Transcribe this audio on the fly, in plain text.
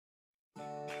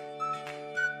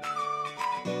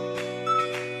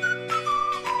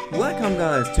Welcome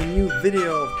guys to a new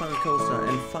video of Planet Coaster,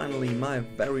 and finally my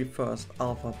very first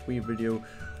Alpha 3 video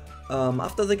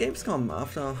after the Gamescom,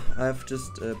 after I've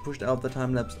just pushed out the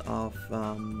time-lapse of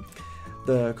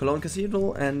the Cologne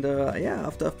Cathedral, and yeah,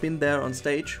 after I've been there on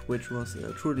stage, which was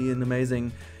truly an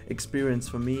amazing experience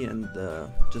for me, and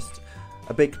just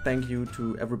a big thank you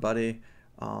to everybody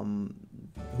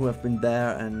who have been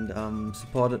there and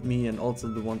supported me, and also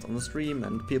the ones on the stream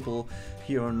and people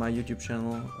here on my YouTube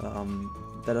channel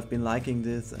that have been liking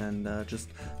this and just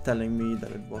telling me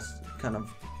that it was kind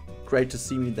of great to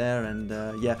see me there. And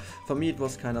yeah, for me it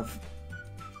was kind of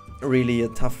really a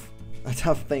tough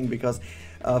thing, because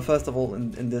first of all,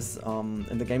 in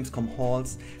the Gamescom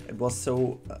halls, it was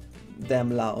so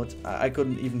damn loud. I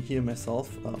couldn't even hear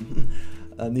myself,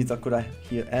 neither could I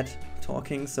hear Ed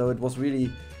talking, so it was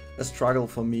really a struggle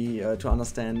for me to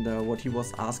understand what he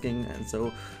was asking, and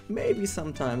so maybe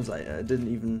sometimes I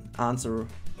didn't even answer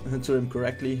to him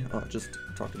correctly, or just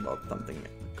talked about something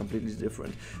completely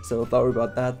different. So sorry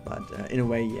about that, but in a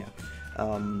way, yeah.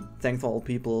 Thanks to all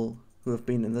people who have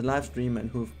been in the live stream and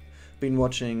who've been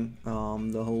watching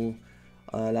the whole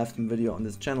live stream video on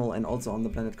this channel, and also on the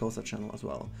Planet Coaster channel as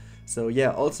well. So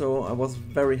yeah, also I was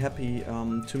very happy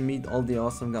to meet all the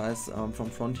awesome guys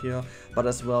from Frontier, but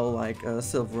as well like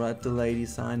Silverette, the Lady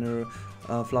Signer,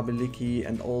 Flabilicky,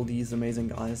 and all these amazing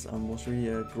guys. Was really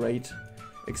a great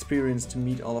experience to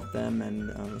meet all of them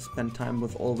and spend time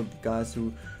with all the guys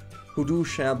who do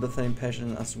share the same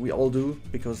passion as we all do,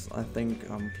 because I think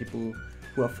people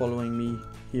who are following me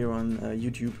here on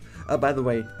YouTube. By the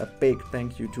way, a big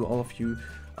thank you to all of you.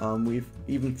 We've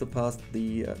even surpassed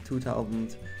the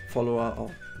 2,000 follower or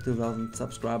 2,000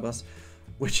 subscribers,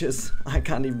 which is, I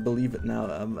can't even believe it now.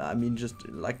 I mean, just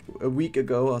like a week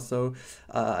ago or so,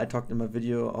 I talked in my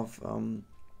video of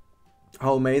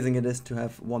how amazing it is to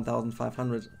have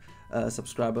 1,500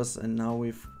 subscribers, and now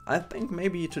I think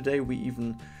maybe today we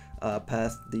even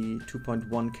passed the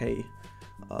 2.1k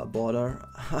border.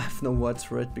 I have no words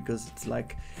for it, because it's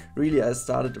like, really, I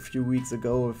started a few weeks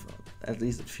ago, at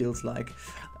least it feels like,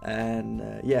 and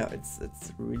yeah, it's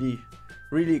really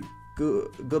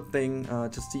good thing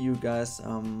to see you guys.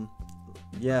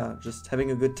 Yeah, just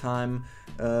having a good time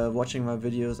watching my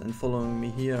videos and following me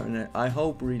here, and I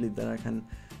hope really that I can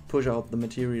push out the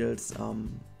materials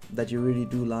that you really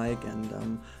do like,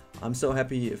 and I'm so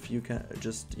happy if you can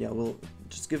just, yeah, well,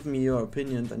 just give me your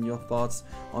opinions and your thoughts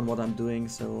on what I'm doing.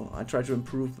 So I try to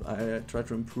improve. I try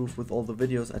to improve with all the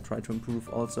videos. I try to improve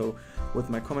also with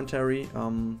my commentary.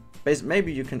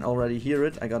 Maybe you can already hear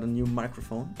it. I got a new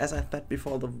microphone, as I said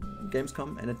before the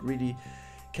Gamescom, and it really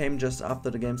came just after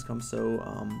the Gamescom. So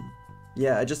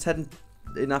yeah, I just hadn't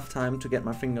enough time to get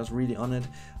my fingers really on it.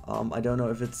 I don't know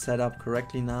if it's set up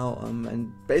correctly now,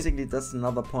 and basically that's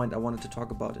another point I wanted to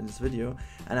talk about in this video,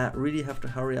 and I really have to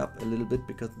hurry up a little bit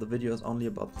because the video is only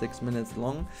about 6 minutes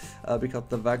long, because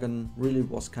the Wagon really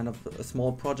was kind of a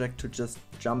small project to just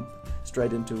jump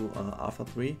straight into Alpha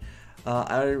 3.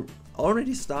 I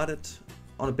already started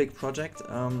on a big project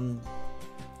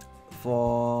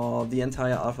for the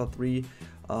entire Alpha 3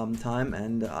 time,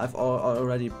 and I've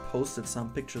already posted some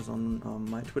pictures on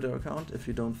my Twitter account. If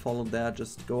you don't follow there,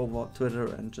 just go over Twitter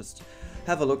and just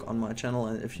have a look on my channel,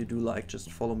 and if you do like, just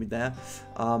follow me there.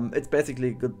 It's basically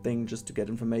a good thing just to get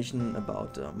information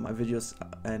about my videos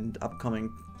and upcoming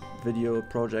video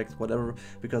projects, whatever,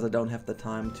 because I don't have the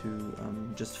time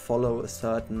to just follow a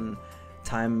certain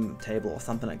timetable or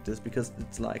something like this, because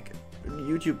it's like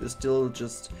YouTube is still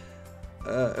just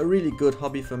a really good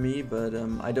hobby for me, but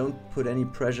I don't put any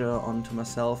pressure onto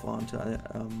myself or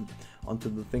onto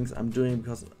the things I'm doing,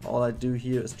 because all I do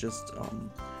here is just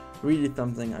really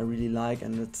something I really like,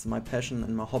 and it's my passion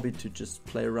and my hobby to just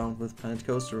play around with Planet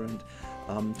Coaster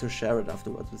and to share it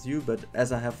afterwards with you. But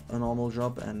as I have a normal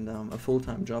job and a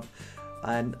full-time job,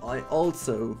 and I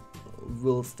also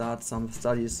will start some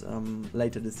studies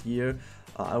later this year,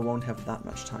 I won't have that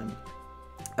much time.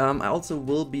 I also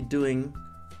will be doing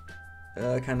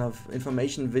kind of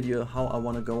information video how I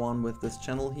want to go on with this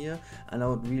channel here, and I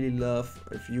would really love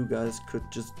if you guys could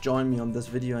just join me on this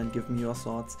video and give me your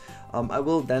thoughts. I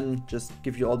will then just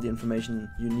give you all the information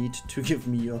you need to give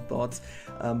me your thoughts,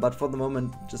 but for the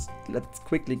moment, just let's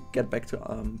quickly get back to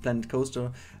Planet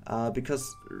Coaster,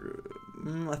 because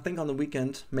I think on the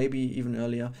weekend, maybe even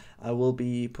earlier, I will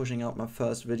be pushing out my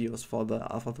first videos for the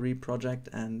Alpha 3 project,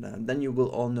 and then you will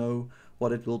all know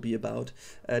what it will be about.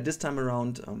 This time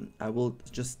around, I will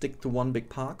just stick to one big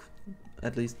park,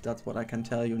 at least that's what I can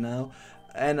tell you now,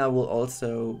 and I will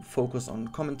also focus on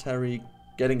commentary,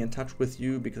 getting in touch with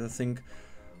you, because I think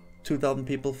 2,000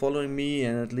 people following me,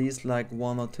 and at least like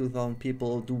 1 or 2,000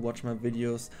 people do watch my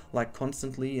videos like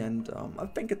constantly, and I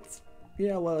think it's,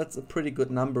 yeah, well, it's a pretty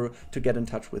good number to get in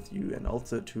touch with you, and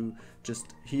also to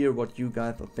just hear what you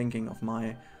guys are thinking of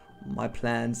my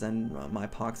plans and my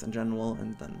parks in general,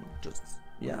 and then just,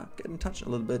 yeah, get in touch a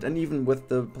little bit. And even with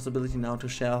the possibility now to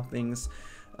share things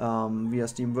via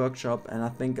Steam Workshop, and I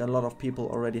think a lot of people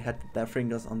already had their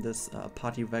fingers on this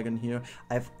party wagon here.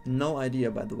 I have no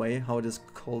idea, by the way, how it is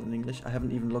called in English. I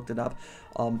haven't even looked it up.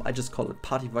 I just call it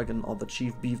party wagon or the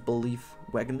chief beef belief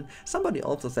wagon. Somebody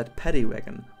also said paddy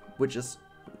wagon, which is,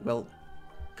 well,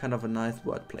 kind of a nice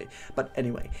wordplay. But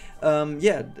anyway,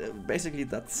 yeah, basically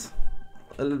that's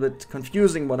a little bit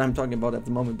confusing what I'm talking about at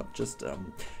the moment, but just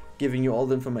giving you all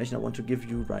the information I want to give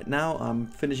you right now. I'm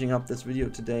finishing up this video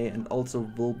today and also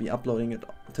will be uploading it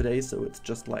today, so it's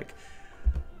just like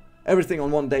everything on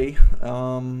one day.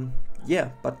 Yeah,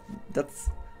 but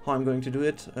that's how I'm going to do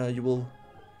it. You will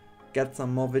get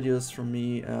some more videos from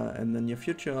me in the near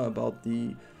future about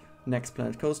the next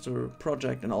Planet Coaster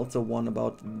project, and also one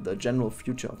about the general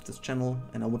future of this channel.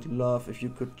 And I would love if you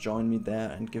could join me there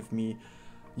and give me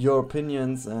your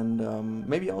opinions, and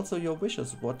maybe also your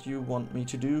wishes, what you want me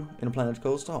to do in a Planet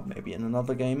Coaster, or maybe in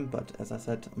another game. But as I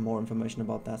said, more information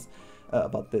about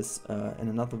this in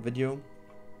another video.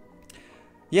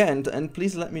 Yeah, and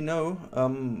please let me know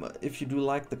if you do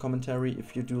like the commentary,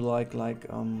 if you do like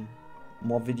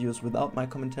more videos without my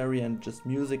commentary and just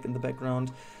music in the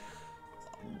background.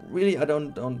 Really, I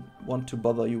don't want to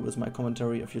bother you with my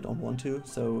commentary if you don't want to,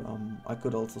 so I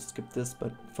could also skip this,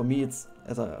 but for me it's,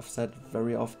 as I've said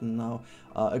very often now,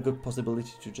 a good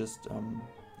possibility to just,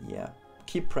 yeah,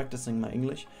 keep practicing my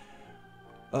English,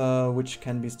 which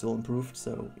can be still improved.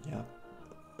 So yeah,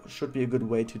 should be a good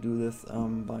way to do this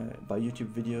by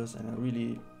YouTube videos, and I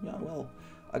really, yeah, well,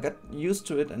 I got used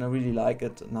to it and I really like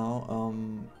it now,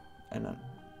 and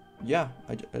yeah,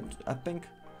 I think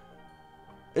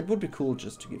it would be cool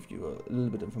just to give you a little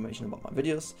bit of information about my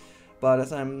videos. But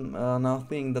as I'm now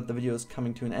thinking that the video is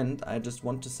coming to an end, I just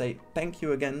want to say thank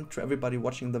you again to everybody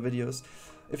watching the videos.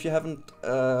 If you haven't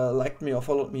liked me or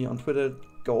followed me on Twitter,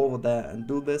 go over there and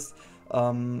do this.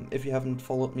 If you haven't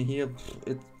followed me here,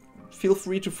 feel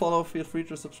free to follow, feel free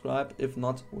to subscribe. If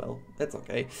not, well, that's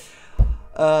okay.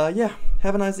 Yeah,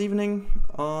 have a nice evening,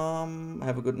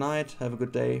 have a good night, have a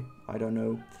good day, I don't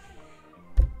know.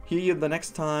 See you the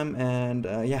next time, and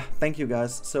yeah, thank you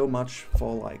guys so much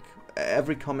for like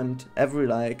every comment, every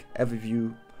like, every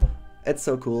view. It's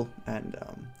so cool, and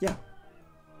yeah,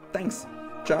 thanks.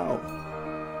 Ciao.